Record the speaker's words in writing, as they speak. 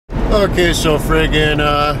Okay, so friggin'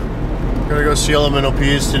 gonna go see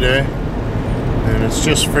lmnops today, and it's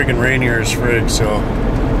just friggin' rainier as frig, so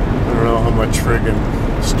I don't know how much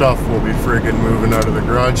friggin' stuff will be friggin' moving out of the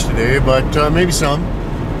garage today, but maybe some.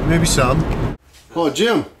 Oh,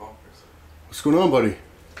 Jim, what's going on, buddy?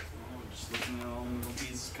 Just looking at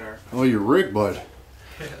lmnop's car. Oh, your rig, bud.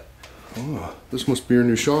 Yeah. Oh, this must be your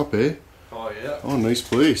new shop, eh? Oh yeah. Oh, nice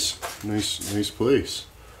place. Nice place.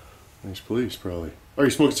 Nice place, probably. Are you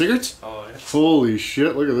smoking cigarettes? Oh yeah. Holy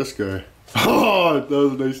shit, look at this guy. Oh, that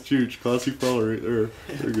was a nice chooch. Classy fella right there.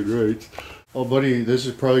 Very good rights. Oh, buddy, this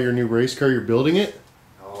is probably your new race car. You're building it?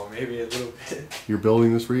 Oh, maybe a little bit. You're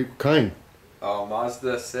building this for you? What kind? Oh,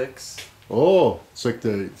 Mazda 6. Oh,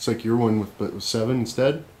 it's like your one with 7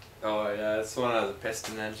 instead? Oh yeah, this one has a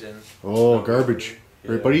piston engine. Oh, garbage.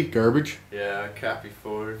 Yeah. Right, buddy? Garbage? Yeah, crappy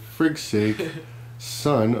Ford. Frig's sake.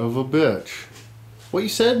 Son of a bitch. What you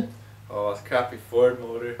said? Oh, it's a crappy Ford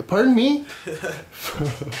motor. Pardon me?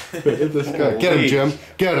 This guy. Get him, Jim.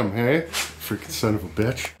 Get him, hey? Freaking son of a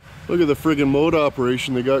bitch. Look at the friggin' mode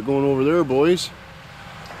operation they got going over there, boys.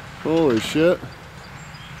 Holy shit.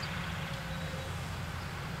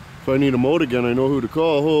 If I need a mode again, I know who to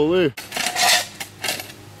call. Holy.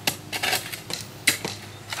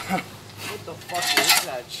 What the fuck is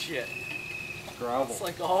that shit? Gravel. It's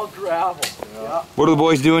like all gravel. Yeah. What are the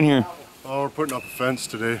boys doing here? Oh, we're putting up a fence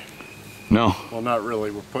today. No. Well, not really.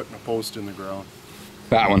 We're putting a post in the ground.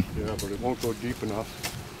 That one. Yeah, but it won't go deep enough.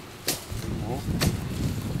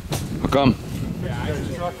 How come? Yeah, I had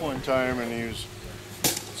a truck one time, and he was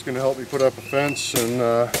going to help me put up a fence, and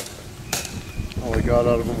all I got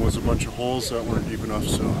out of him was a bunch of holes that weren't deep enough.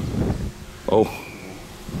 So. Oh.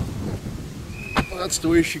 Well, that's the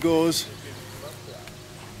way she goes.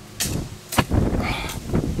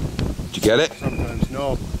 Did you get it? Sometimes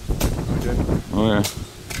no. I didn't. Oh yeah.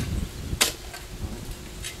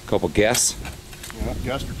 Couple guests. Yeah,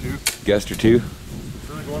 guest or two. Guest or two. What's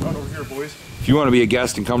really going on over here, boys? If you want to be a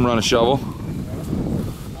guest and come run a shovel.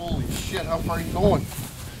 Holy shit, how far are you going?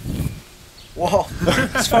 Whoa,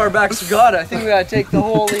 as far back as we got it. I think we gotta take the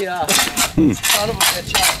whole son of a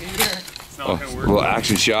bitch out of here. It's not Oh, gonna a work. little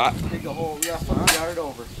action shot. Take the whole fucking yard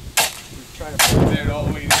over. We're trying to put It all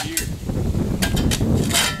the way to here.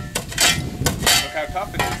 Look how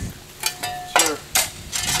tough it is. Sure.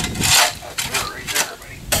 That's it right there,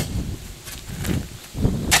 buddy.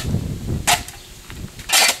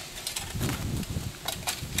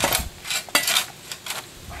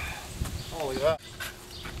 Holy that.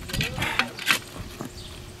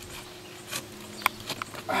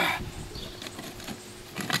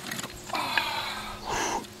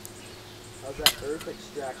 How's that earth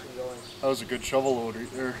extraction going? That was a good shovel load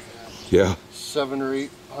right there. Yeah. 700,000 or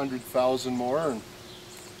 800,000 more, and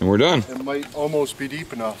And we're done. it might almost be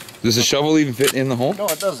deep enough. Does the shovel even fit in the hole? No,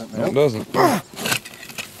 it doesn't, No, man. it doesn't.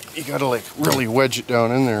 You gotta like really wedge it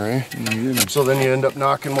down in there, eh? So then you end up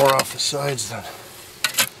knocking more off the sides then.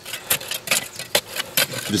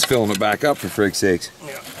 Just filling it back up for frig's sakes.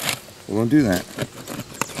 Yeah. We won't do that.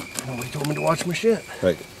 Nobody told me to watch my shit.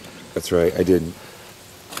 Right. That's right. I didn't.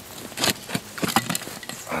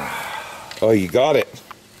 Oh, you got it.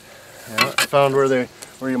 Yeah, I found where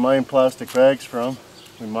you mine plastic bags from.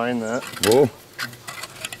 We mined that. Whoa.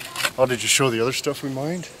 Oh, did you show the other stuff we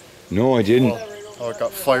mined? No, I didn't. Oh, it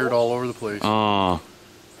got fired all over the place. Ah.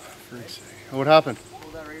 What happened?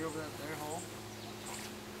 Pull that right over that there hole.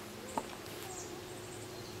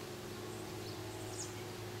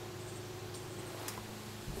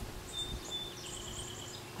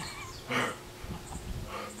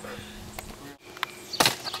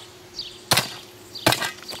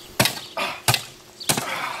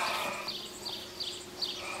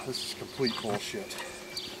 This is complete bullshit.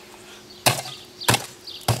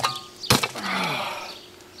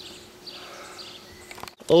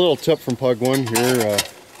 A little tip from Pug 1 here,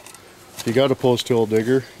 if you got a post hole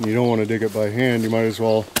digger and you don't want to dig it by hand, you might as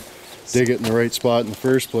well dig it in the right spot in the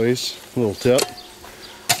first place. Little tip.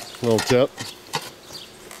 Little tip.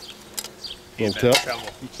 Little tip.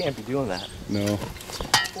 You can't be doing that. No.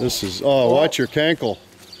 This is, oh, watch your cankle.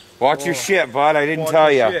 Watch your shit, bud. I didn't Watch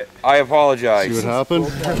tell your you. shit. I See apologize. what happened?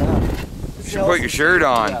 You should put your shirt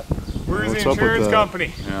on. Where's What's the up with insurance that?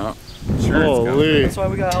 company? Yeah. Holy. That's why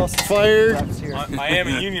we got all Fired. here. I am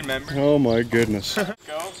a union member. Oh my goodness. Go.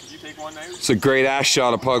 You take one now. It's a great ass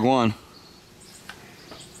shot of Pug 1.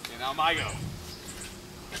 And now my go. Now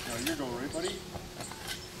you're going right, buddy?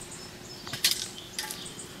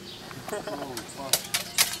 Holy fuck.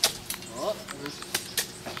 Oh, there's...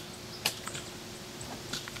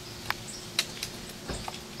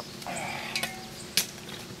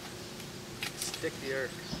 Stick the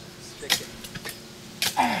earth. Stick it.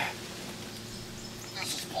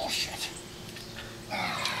 Bullshit.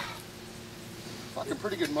 Fucking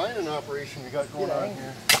pretty good mining operation we got going on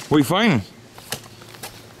here. What are you finding?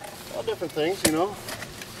 All different things, you know.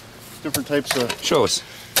 Different types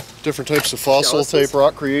of fossil type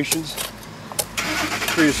rock creations.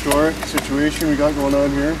 Prehistoric situation we got going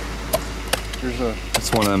on here. There's a.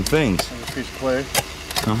 It's one of them things. Piece of clay.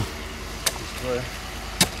 Oh. Piece of clay.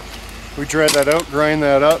 We dredge that out, grind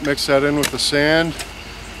that up, mix that in with the sand,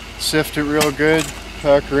 sift it real good,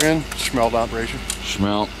 pack her in. Schmelt operation.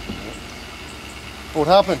 Schmelt. What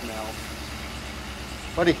happened?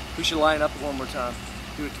 Buddy. We should line up one more time.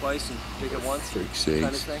 Do it twice and dig it once. Freak sakes.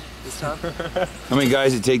 Kind of thing. This time. How many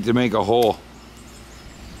guys it take to make a hole?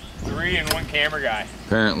 3 and 1 camera guy.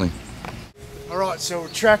 Apparently. All right, so we're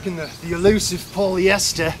tracking the elusive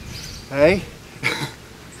polyester, hey?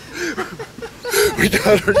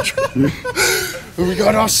 we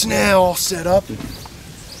got our snare all set up.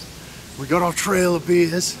 We got our trail of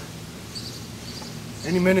beers.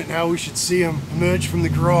 Any minute now we should see them emerge from the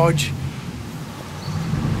garage.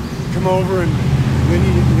 Come over and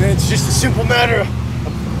then it's just a simple matter of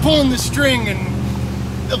pulling the string and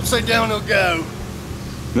upside down they'll go.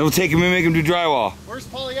 Then we'll take him and make him do drywall. Where's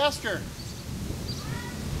polyester?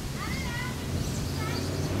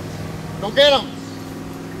 Go get him!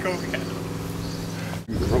 Go get him.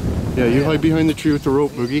 Yeah, you hide behind the tree with the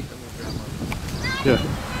rope, Boogie. Yeah.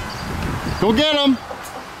 Go get him!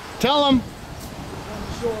 Tell him!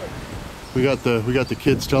 We got the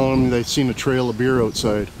kids telling them they've seen a trail of beer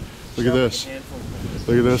outside. Look at this.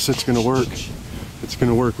 Look at this, it's gonna work. It's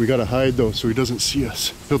gonna work. We gotta hide though so he doesn't see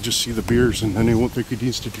us. He'll just see the beers and then he won't think he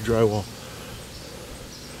needs to do drywall.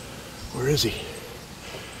 Where is he?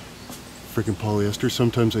 Freaking polyester.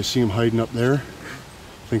 Sometimes I see him hiding up there.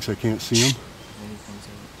 Thinks I can't see him.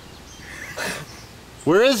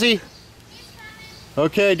 Where is he?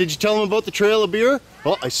 Okay, did you tell him about the trail of beer?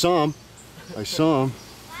 Oh, I saw him. I saw him.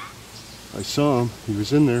 I saw him. He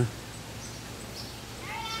was in there.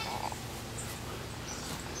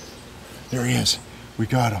 There he is. We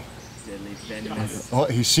got him. Oh,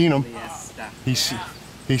 he's seen him. He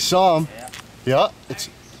saw him. Yeah, it's.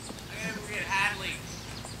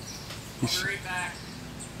 He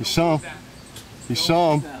saw him. He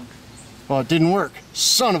saw him. Oh, it didn't work.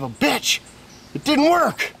 Son of a bitch! It didn't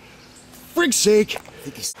work! Frig's sake!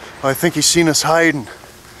 I think he's seen us hiding.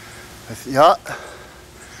 Yeah.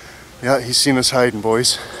 Yeah, he's seen us hiding,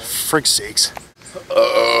 boys. Frig's sakes.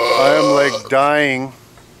 I am like dying.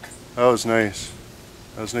 That was nice.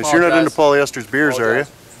 That was nice. You're not into polyester's beers, are you?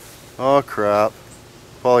 Oh crap.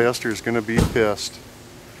 Polyester's gonna be pissed.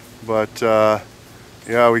 But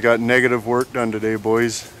yeah, we got negative work done today,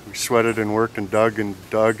 boys. We sweated and worked and dug, and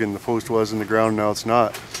the post was in the ground, now it's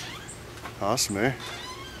not. Awesome, eh?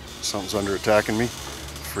 Something's under attacking me.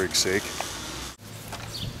 Frig's sake.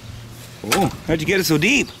 Oh, how'd you get it so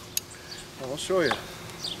deep? I'll show you.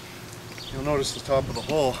 You'll notice the top of the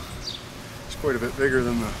hole is quite a bit bigger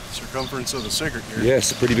than the circumference of the cigarette here.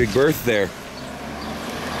 Yes, a pretty big berth there.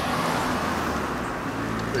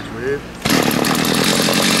 Big wave.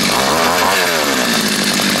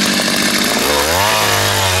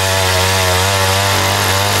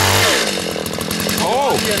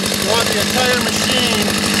 Want the entire machine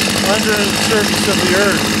under the surface of the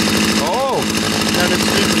earth. Oh! And it's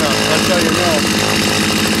deep enough, that's how you know.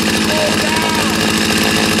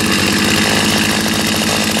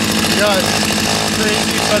 Yeah, it's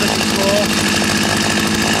crazy, but it's control.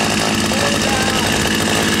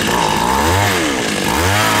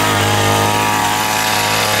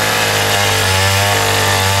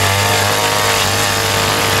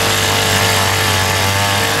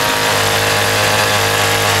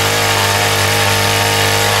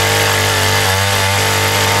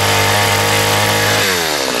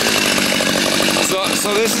 So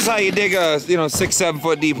this is how you dig a 6-7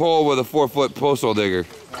 foot deep hole with a 4-foot post hole digger.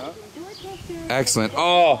 Excellent.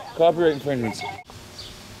 Oh, copyright infringements.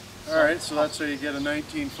 All right, so that's how you get a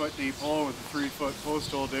 19-foot deep hole with a 3-foot post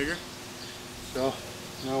hole digger. So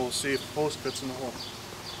now we'll see if the post fits in the hole.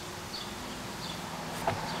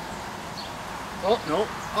 Oh no,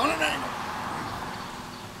 on an angle.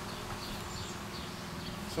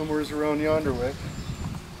 Somewhere's around yonder way.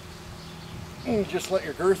 You just let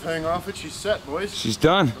your girth hang off it, she's set, boys. She's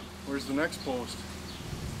done. Where's the next post?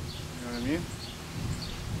 You know what I mean?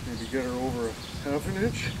 Maybe get her over a ½ an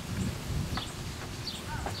inch.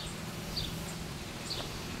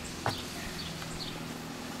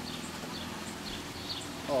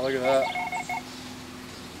 Oh, look at that.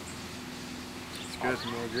 It's good.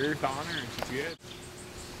 More girth on her and she's good.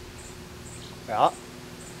 Yeah.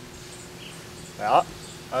 Yeah.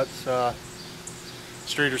 That's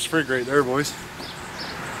straight as frig right there, boys.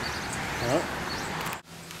 Yeah.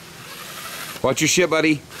 Watch your shit,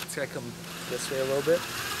 buddy. It's gotta come this way a little bit.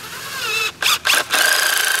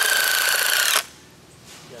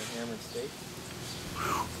 You got a hammered steak.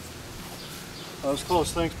 That was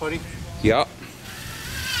close. Thanks, buddy. Yep.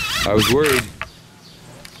 I was worried.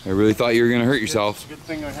 I really thought you were gonna hurt yourself. It's a good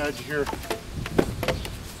thing I had you here.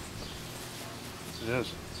 It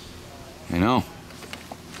is. I know.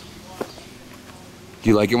 Do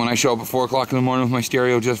you like it when I show up at 4 o'clock in the morning with my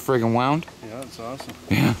stereo just friggin' wound? Yeah, it's awesome.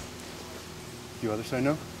 Yeah. You other side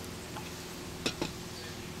now?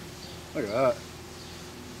 Look at that.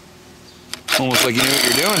 Almost like you knew what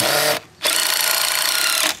you're doing.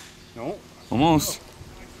 No? Almost.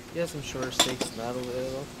 You have some shorter steaks than that over there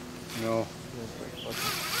though? No.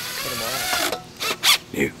 Put them on.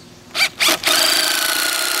 Yeah.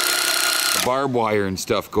 The barbed wire and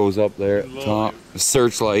stuff goes up there at the top. The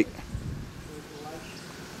searchlight.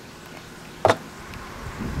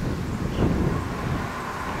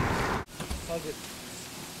 Hug it.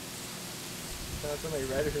 Somebody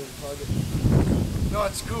ready to hug it. No,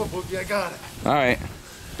 it's cool, Boogie. I got it. Alright.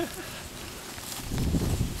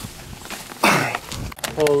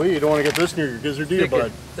 Holy, you don't want to get this near your gizzard, do you,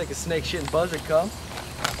 bud? Think a snake shit and buzzard come.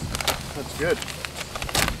 That's good.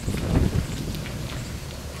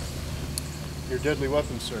 Your deadly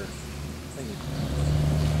weapon, sir. Thank you.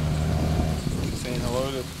 Saying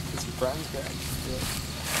hello to some friends back.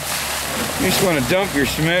 You just want to dump your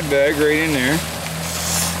cement bag right in there.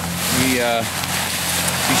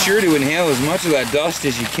 Be sure to inhale as much of that dust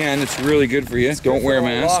as you can. It's really good for you. Don't wear a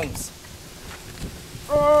mask.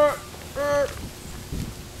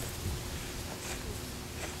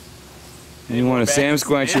 And you want to Sam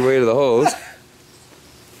squanch your way to the hose.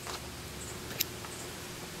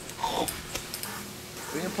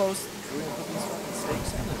 We're gonna put these fucking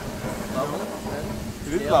steaks in it. Level it, then.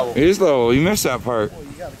 It is level. It is level. You missed that part. Oh,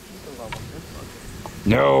 you gotta keep it level.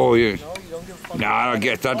 No, you. No, you don't give a fuck. Nah, I don't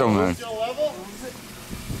get that. Don't matter. Still level?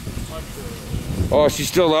 Oh, she's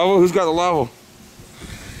still level? Who's got the level?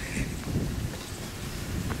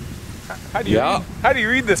 How do you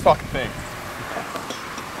read this fucking thing?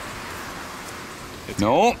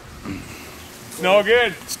 No. It's no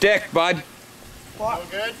good. Stick, bud. No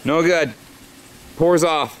good? No good. Pours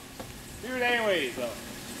off. Do it anyways, though.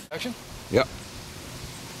 Action? Yep.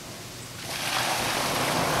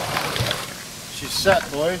 She's set,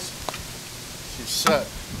 boys. She's set.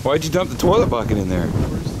 Why'd you dump the toilet bucket in there?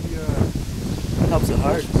 Where's the, Helps it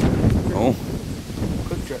hard. Oh.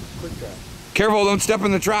 Quick drop. Careful, don't step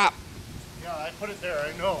in the trap. Yeah, I put it there,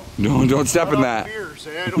 I know. No, don't step Not in on that. Fears,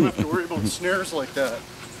 eh? I don't have to worry about snares like that.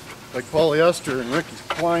 Like polyester and Ricky's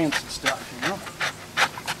pliance and stuff, you know?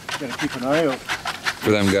 Gotta keep an eye out.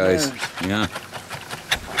 For them guys. Snares. Yeah.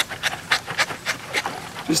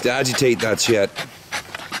 Just agitate that shit.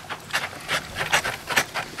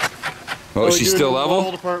 Oh, How we she's doing still in the level?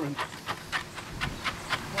 whole department?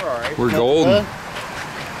 We're alright. We're Not golden. bad.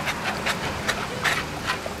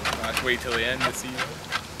 I'll have to wait till the end to see.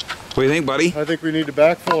 What do you think, buddy? I think we need to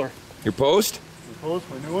backfill her. Your post? Post,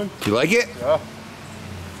 my new one? You like it? Yeah.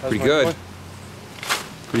 That's Pretty my good. new one.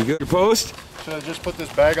 Pretty good. Your post? Should I just put this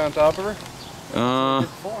bag on top of her?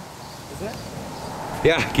 Is it?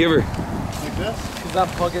 Yeah, give her. Like this? Because I'm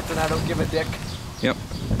bugged and I don't give a dick. Yep.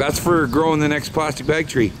 That's for growing the next plastic bag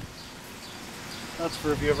tree. That's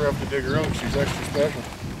for if you ever have to dig her out. She's extra special.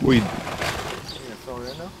 We. You gonna throw her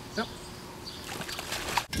in now? Yep.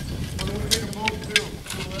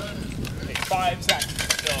 Take 5 seconds to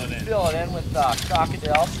fill it in. Fill it in with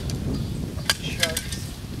crocodiles, sharks,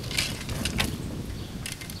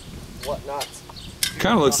 whatnots.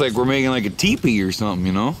 Kind of looks like we're making like a teepee or something,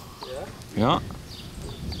 you know? Yeah? Yeah.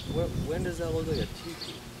 When does that look like a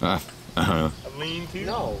teepee? I don't know. A lean-to?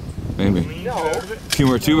 No. Maybe. Lean-to No. out of it? 2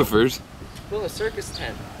 more tubifers. Build a circus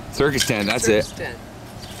tent. Circus tent, that's Circus it. tent.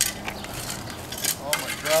 All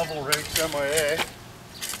my gravel rakes MIA.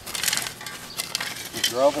 The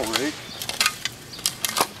gravel rake.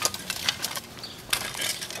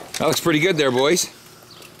 That looks pretty good there, boys.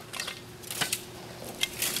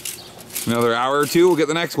 Another hour or two, we'll get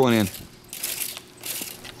the next one in.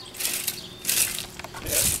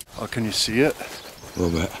 Oh, can you see it? A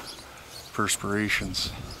little bit.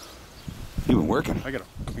 Perspirations. You've been working. I gotta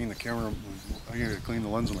clean the camera. I gotta clean the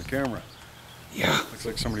lens of my camera. Yeah. Looks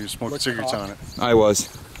like somebody who's smoking Looks cigarettes hot. on it. I was.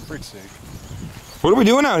 Freak's sake. What are we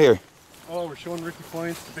doing out here? Oh, we're showing Ricky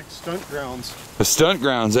Pliance the big stunt grounds. The stunt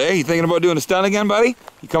grounds, eh? You thinking about doing a stunt again, buddy?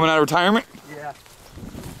 You coming out of retirement? Yeah.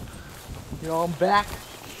 You know, I'm back.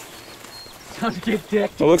 Time to get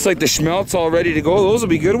dicked. It looks like the schmelt's all ready to go. Those will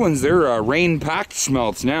be good ones. They're rain-packed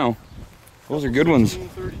schmelts now. Those are good ones.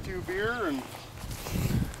 32 beer and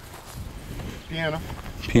Piano.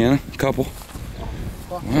 Piano, couple. Fuck,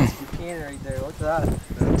 Wow. that's your piano right there. Look at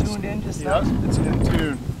that. Tuned in just Yeah, now. it's in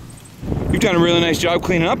tune. You've done a really nice job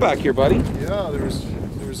cleaning up back here, buddy. Yeah, there was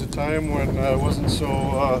a time when it wasn't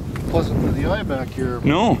so pleasant for the eye back here.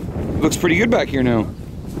 No, looks pretty good back here now.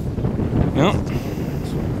 Yeah.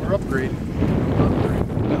 We're upgrading. Do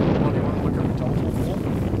you want to look at the telephone pole?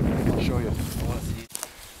 I'll show you.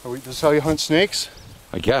 This is how you hunt snakes?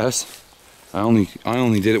 I guess. I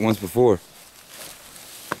only did it once before.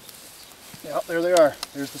 Yeah, there they are.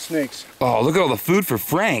 There's the snakes. Oh, look at all the food for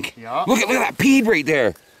Frank. Yeah. Look at that peed right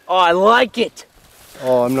there. Oh, I like it.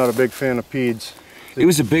 Oh, I'm not a big fan of peeds. It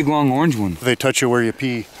was a big long orange one. They touch you where you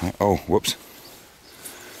pee. Oh, whoops.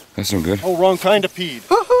 That's no good. Oh, wrong kind of peed.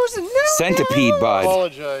 Who's the Centipede, bud.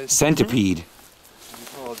 Apologize. Centipede.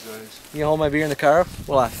 I apologize. You hold my beer in the car?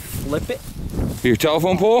 Will I flip it? Your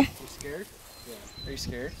telephone pole? You scared? Yeah. Are you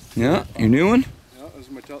scared? Yeah, your new one? Yeah,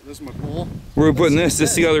 this is my pole. Where are we putting this?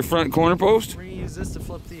 This the other front corner post? We're gonna use this to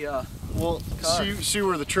flip the Well, car. see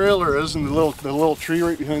where the trailer is, and the little tree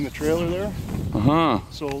right behind the trailer there. Uh-huh.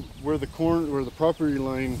 So where the property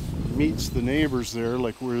line meets the neighbors there,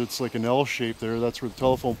 like where it's like an L shape there, that's where the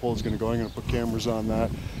telephone pole is going to go. I'm going to put cameras on that,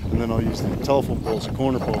 and then I'll use the telephone pole as a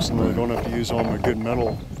corner post, and then I don't have to use all my good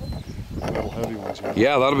metal heavy ones here.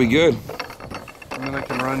 Yeah, that'll be good. And then I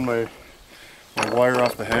can run my wire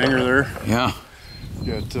off the hanger there. Yeah.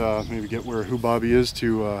 Maybe get where Who Bobby is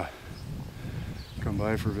to come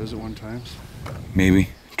by for a visit one time. Maybe.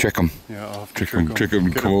 Trick them. Yeah, I'll have to Trick 'em,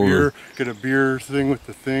 Get come a over. Get a beer thing with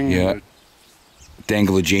the thing. Yeah.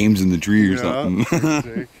 Dangle a James in the tree or something.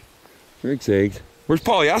 Something. Frick's sakes. Where's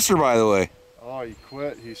polyester, by the way? Oh, he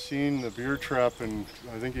quit. He's seen the beer trap, and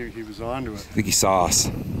I think he was onto it. I think he saw us.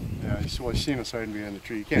 Yeah, he's seen us hiding behind a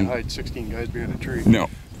tree. You can't hide 16 guys behind a tree. No.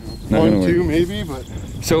 Not One, gonna two, work. maybe, but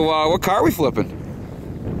So, what car are we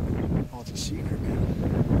flipping? oh, it's a secret,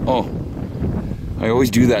 man. Oh. I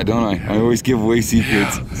always do that, don't I? I always give away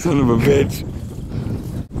secrets. Son of a bitch.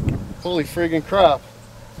 Holy friggin' crap!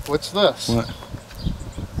 What's this? What?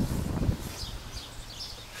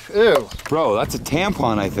 Ew. Bro, that's a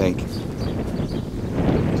tampon, I think.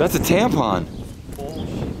 That's a tampon.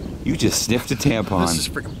 You just sniffed a tampon. This is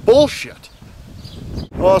freaking bullshit.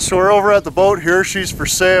 Well, so we're over at the boat here. She's for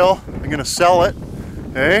sale. I'm gonna sell it.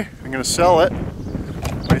 Hey, I'm gonna sell it.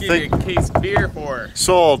 I Give think you a case of beer for her.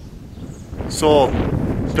 sold. Sold.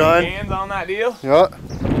 Done. Hands on that deal? Yeah.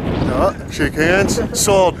 Yeah. Shake hands.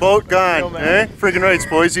 Sold. Boat gone. Eh? Friggin' rights,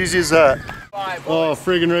 boys. Easy as that. Bye, boy. Oh,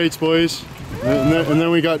 friggin' rights, boys. And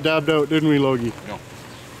then we got dabbed out, didn't we, Logie? No.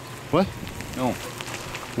 What? No.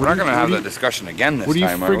 We're not gonna have that discussion again this What are you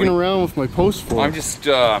time, are we? friggin' around with my post for? I'm just,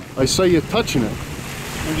 I saw you touching it,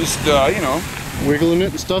 you know, wiggling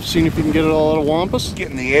it and stuff, seeing if you can get it all out of wampus.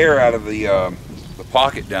 getting the air out of the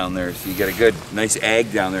pocket down there, so you get a good, nice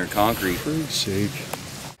egg down there in concrete. For God's sake.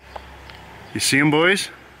 You see him, boys?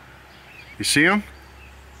 You see him?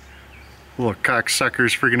 Little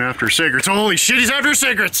cocksucker's friggin' after cigarettes. Holy shit, he's after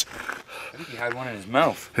cigarettes! I think he had one in his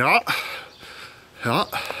mouth. Yeah. Yeah.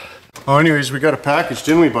 Oh, anyways, we got a package,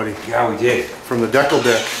 didn't we, buddy? Yeah, we did. From the Deckle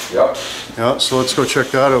Deck. Yep. Yeah, so let's go check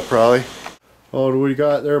that out, probably. Oh, what do we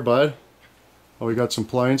got there, bud? Oh, we got some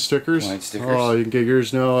pliance stickers. Pliance stickers. Oh, you can get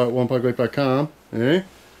yours now at onepuglet.com. Eh?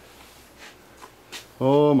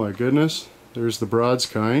 Oh my goodness. There's the broads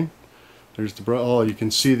kind. There's the oh, you can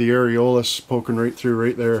see the areolus poking right through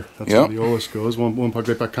right there. That's Yep. how the olus goes.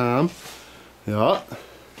 Onepuglet.com. Yeah.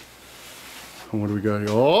 And what do we got here?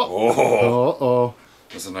 Oh. Oh.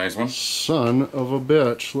 That's a nice one. Son of a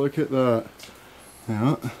bitch. Look at that.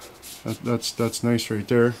 Yeah. That's nice right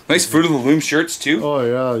there. Nice Fruit of the Loom shirts too. Oh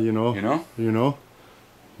yeah, you know.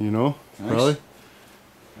 Nice. Probably.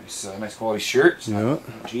 Nice quality shirt. It's Yeah.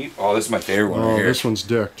 not cheap. Oh, this is my favorite one Oh, right here. this one's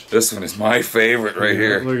dicked. This one is my favorite right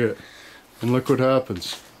here. Look at it. And look what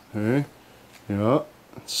happens. Hey? Yeah.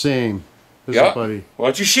 Same. This Yeah. is buddy.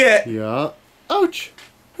 Watch your shit. Yeah. Ouch!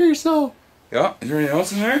 Hurt yourself. Yeah. Is there anything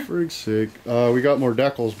else in there? Frig's sake. We got more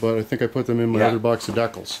decals, but I think I put them in my Yeah. other box of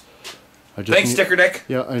decals. Thanks, Sticker Dick.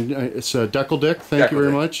 Yeah, and it's a Deckle Dick. Thank you Deckle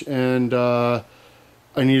very Dick. much. And I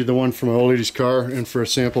needed the one for my old lady's car and for a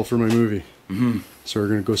sample for my movie. Mm-hmm. So we're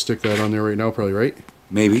gonna go stick that on there right now, probably, right?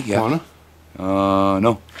 Maybe, yeah. Wanna?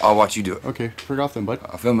 No. I'll watch you do it. Okay, turn it off then, bud.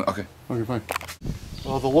 I'll film it. Okay. Okay, fine.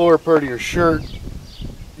 Well, the lower part of your shirt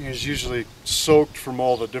is usually soaked from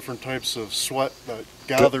all the different types of sweat that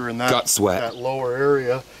gather in Gut sweat. that lower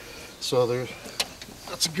area. So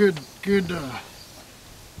that's a good thing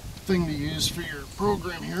to use for your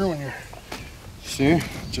program here when you're, see,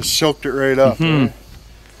 just soaked it right up. Mhm. Right?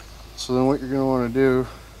 So then what you're going to want to do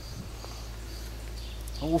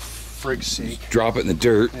Oh, frig's sake. Drop it in the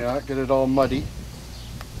dirt. Yeah, get it all muddy.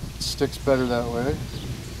 It sticks better that way.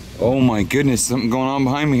 Oh my goodness, something going on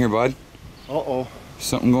behind me here, bud. Uh-oh.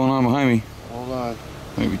 Something going on behind me. Hold on.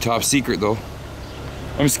 Might be top secret though.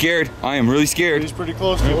 I'm scared. I am really scared. He's pretty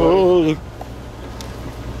close to you, Oh, buddy.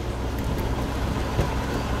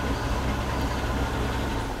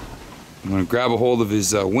 I'm gonna grab a hold of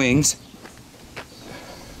his wings.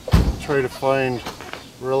 Try to find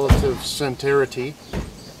relative centrity.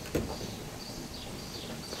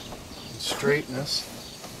 And straightness.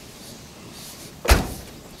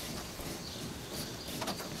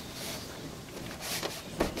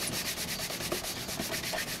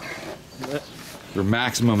 For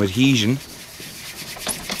maximum adhesion.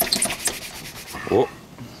 Oh.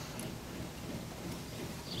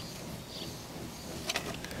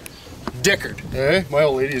 Dickard, eh? My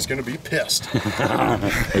old lady is gonna be pissed. Are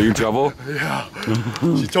you in trouble? Yeah.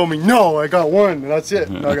 She told me, no, I got one, and that's it.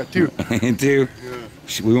 Now I got two. Two? Yeah.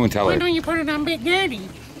 We won't tell her. Why don't you put it on Big Daddy?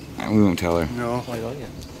 We won't tell her. No. Why don't you?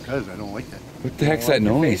 Because I don't like that. What the heck's that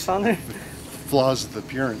noise? On there? Flaws of the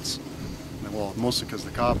appearance. Well, mostly because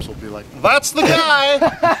the cops will be like, that's the guy!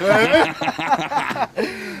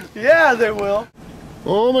 Yeah, they will.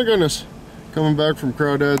 Oh my goodness. Coming back from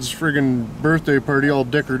Crawdad's friggin' birthday party all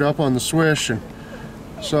dickered up on the swish and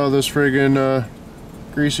saw this friggin'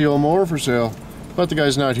 greasy old mower for sale. But the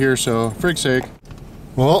guy's not here, so frig's sake.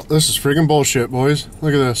 Well, this is friggin' bullshit, boys.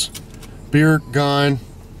 Look at this. Beer gone.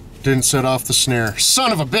 Didn't set off the snare.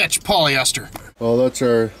 Son of a bitch, polyester. Well, that's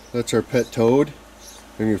our pet toad.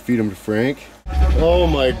 I'm gonna feed him to Frank. Oh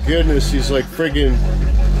my goodness, he's like friggin'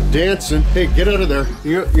 dancing. Hey, get out of there.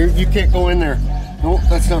 You can't go in there. Nope,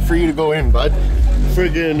 that's not for you to go in, bud.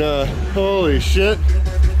 Friggin', holy shit.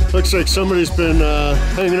 Looks like somebody's been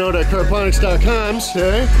hanging out at carponics.com's,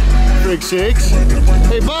 hey? Frig sakes.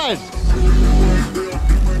 Hey, bud.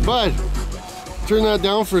 Bud, turn that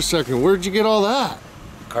down for a second. Where'd you get all that?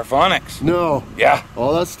 Carphonics. No. Yeah.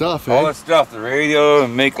 All that stuff, eh? All that stuff. The radio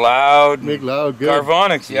and make loud. Make loud, good.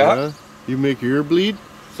 Carphonics, yeah. You make your ear bleed?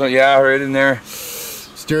 So yeah, right in there.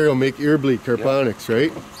 Stereo make ear bleed, Carponics,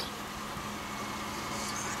 right?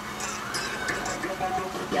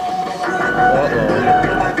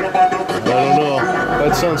 I don't know.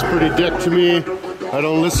 That sounds pretty dick to me. I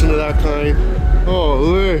don't listen to that kind.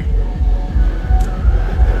 Holy.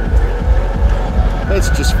 That's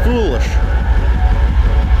just foolish.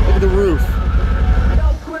 Look at the roof.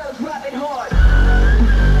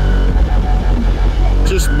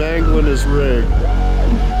 Just mangling his rig.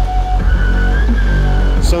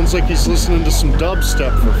 Sounds like he's listening to some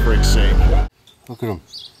dubstep for frig's sake. Look at him.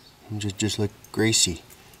 Just like Gracie.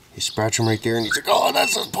 You scratch him right there and he's like, oh,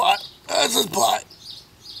 that's his butt. That's his butt.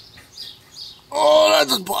 Oh,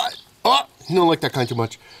 that's his butt. Oh, you don't like that kind too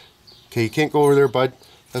much. Okay, you can't go over there, bud.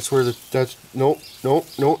 That's where no.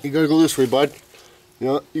 You gotta go this way, bud.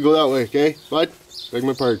 Yeah, you go that way, okay, bud? Beg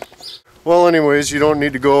my pardon. Well, anyways, you don't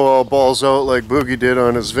need to go all balls out like Boogie did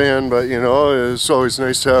on his van, but you know, it's always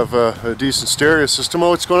nice to have a decent stereo system. Oh,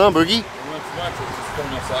 what's going on, Boogie?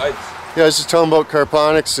 Yeah, I was just telling about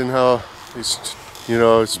Carponics and how he's, you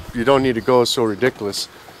know, you don't need to go so ridiculous,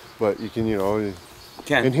 but you can, you know,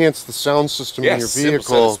 enhance the sound system in your vehicle. Simple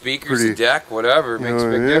set of speakers, a deck, whatever, makes a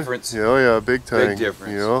big difference. Yeah, yeah, big time. Big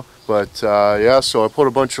difference. You know, but yeah, so I put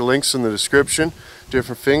a bunch of links in the description,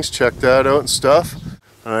 different things. Check that out and stuff.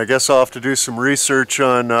 And I guess I'll have to do some research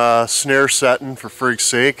on snare setting for frig's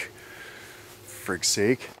sake. Frig's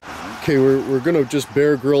sake. Okay, we're gonna just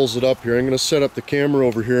Bear Grylls it up here. I'm gonna set up the camera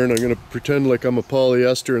over here and I'm gonna pretend like I'm a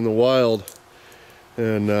polyester in the wild.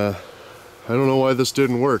 And I don't know why this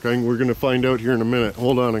didn't work. We're gonna find out here in a minute.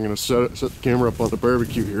 Hold on, I'm gonna set the camera up on the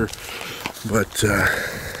barbecue here. But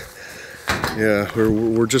yeah,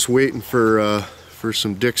 we're just waiting for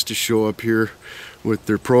some dicks to show up here with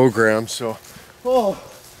their program. So, oh,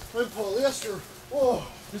 my polyester. Oh,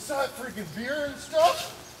 is that freaking beer and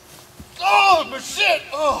stuff? Oh, but shit!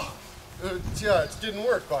 Oh, yeah, it didn't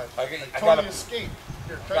work, bud. I gotta escape.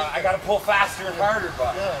 Here, I gotta pull faster and harder,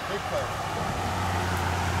 bud. Yeah, big time.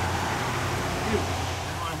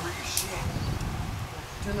 Come on, bring your shit.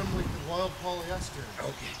 Pretend I'm like the wild polyester.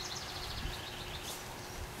 Okay.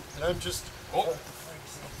 And I'm just. Oh,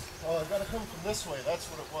 I gotta come from this way. That's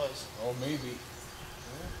what it was. oh, maybe.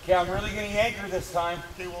 Okay, I'm really gonna yank her this time.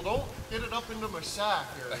 Okay, well, don't get it up into my sack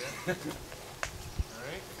area.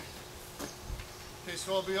 Alright? Okay,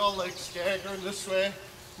 so I'll be all like staggering this way.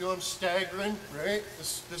 You know, I'm staggering, right?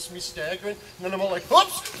 This me staggering. And then I'm all like,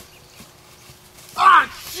 whoops!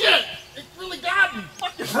 Ah, shit! It really got me!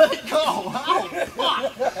 Fucking let it go! Ow!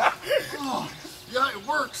 Fuck! Oh, yeah, it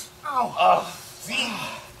works! Ow! See?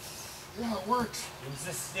 Yeah, it works. There's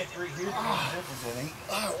this stick right here.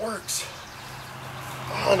 It works.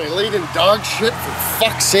 Oh, and I laid in dog shit for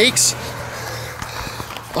fuck's sakes.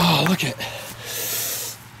 Oh, look at.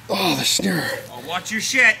 Oh, the snare. Oh, watch your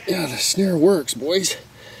shit. Yeah, the snare works, boys.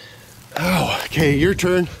 Oh, okay, your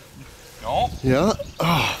turn. No. Yeah?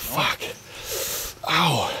 Oh, fuck.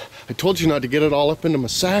 Ow. I told you not to get it all up into my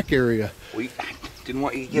sack area. We didn't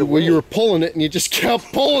want you to get Well, you were pulling it and you just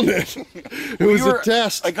kept pulling it. It was a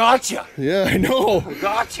test. I got you. Yeah, I know. I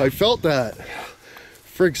got you. I felt that.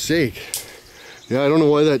 Frig's sake. Yeah, I don't know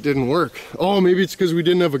why that didn't work. Oh, maybe it's because we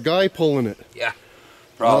didn't have a guy pulling it. Yeah,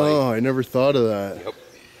 probably. Oh, I never thought of that. Yep.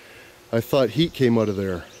 I thought heat came out of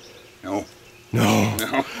there. No. No.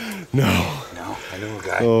 No. No. No, I know a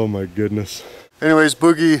guy. Oh my goodness. Anyways,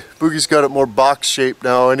 Boogie's got it more box shaped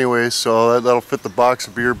now anyway, so that'll fit the box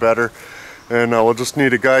of beer better. And we'll just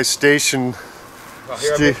need a guy stationed. Well,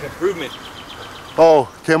 here I make an improvement.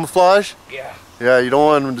 Oh, camouflage? Yeah. Yeah, you don't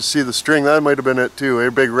want him to see the string. That might have been it too, a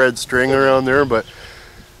big red string around there. But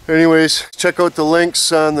anyways, check out the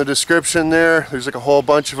links on the description there. There's like a whole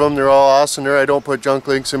bunch of them. They're all awesome there. I don't put junk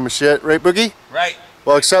links in my shit. Right, Boogie? Right.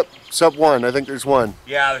 Well, except one. I think there's one.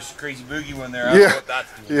 Yeah, there's a crazy boogie one there. I don't know what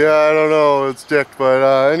that's doing. Yeah, I don't know. It's dicked.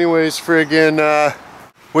 But anyways, friggin'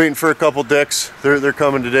 waiting for a couple dicks. They're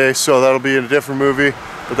coming today, so that'll be in a different movie.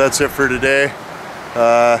 But that's it for today.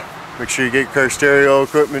 Make sure you get your car stereo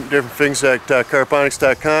equipment, different things at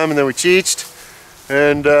carponics.com, and then we cheeched.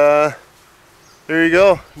 And there you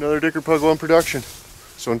go. Another Dicker Pug 1 production.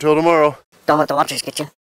 So until tomorrow. Don't let the watchers get you.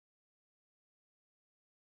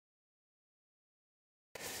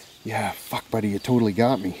 Yeah, fuck, buddy, you totally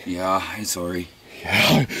got me. Yeah, I'm sorry.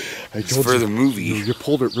 Yeah, I told for you. the movie. You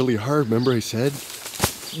pulled it really hard, remember I said?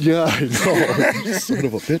 Yeah, I know. Son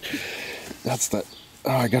of a bitch. That's that.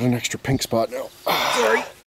 Oh, I got an extra pink spot now. Sorry.